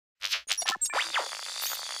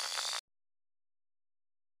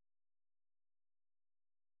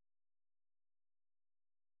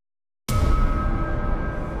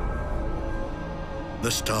The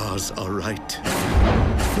stars are right.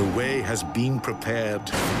 The way has been prepared.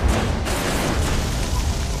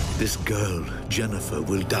 This girl, Jennifer,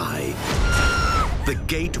 will die. The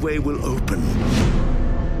gateway will open.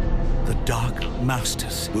 The Dark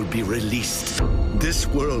Masters will be released. This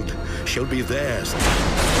world shall be theirs.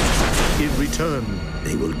 In return,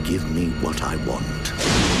 they will give me what I want.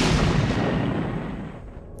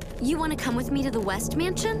 You want to come with me to the West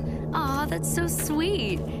Mansion? Aw, that's so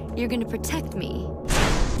sweet. You're gonna protect me.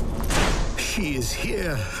 She is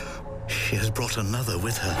here. She has brought another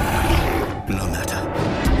with her. No matter.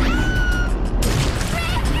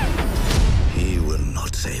 He will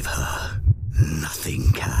not save her.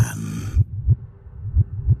 Nothing can.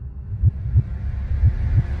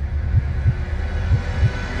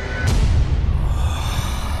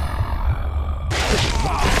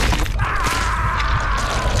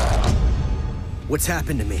 What's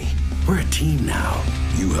happened to me? We're a team now.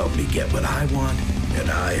 You help me get what I want,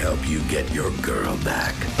 and I help you get your girl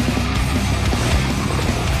back.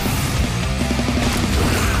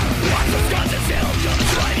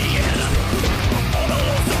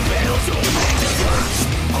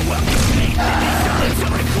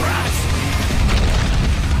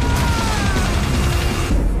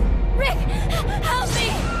 Rick, help me!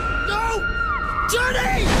 No!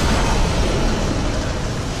 Journey!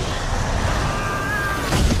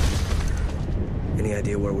 Any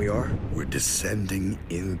idea where we are? We're descending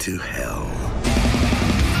into hell.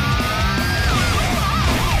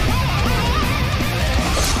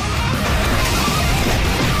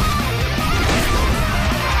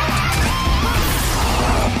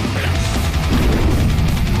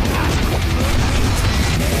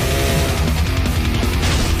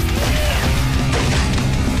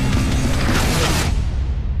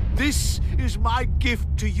 This is my gift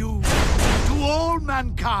to you, to all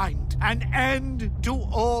mankind, an end to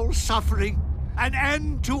all suffering, an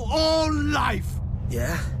end to all life.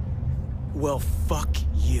 Yeah? Well, fuck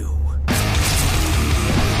you.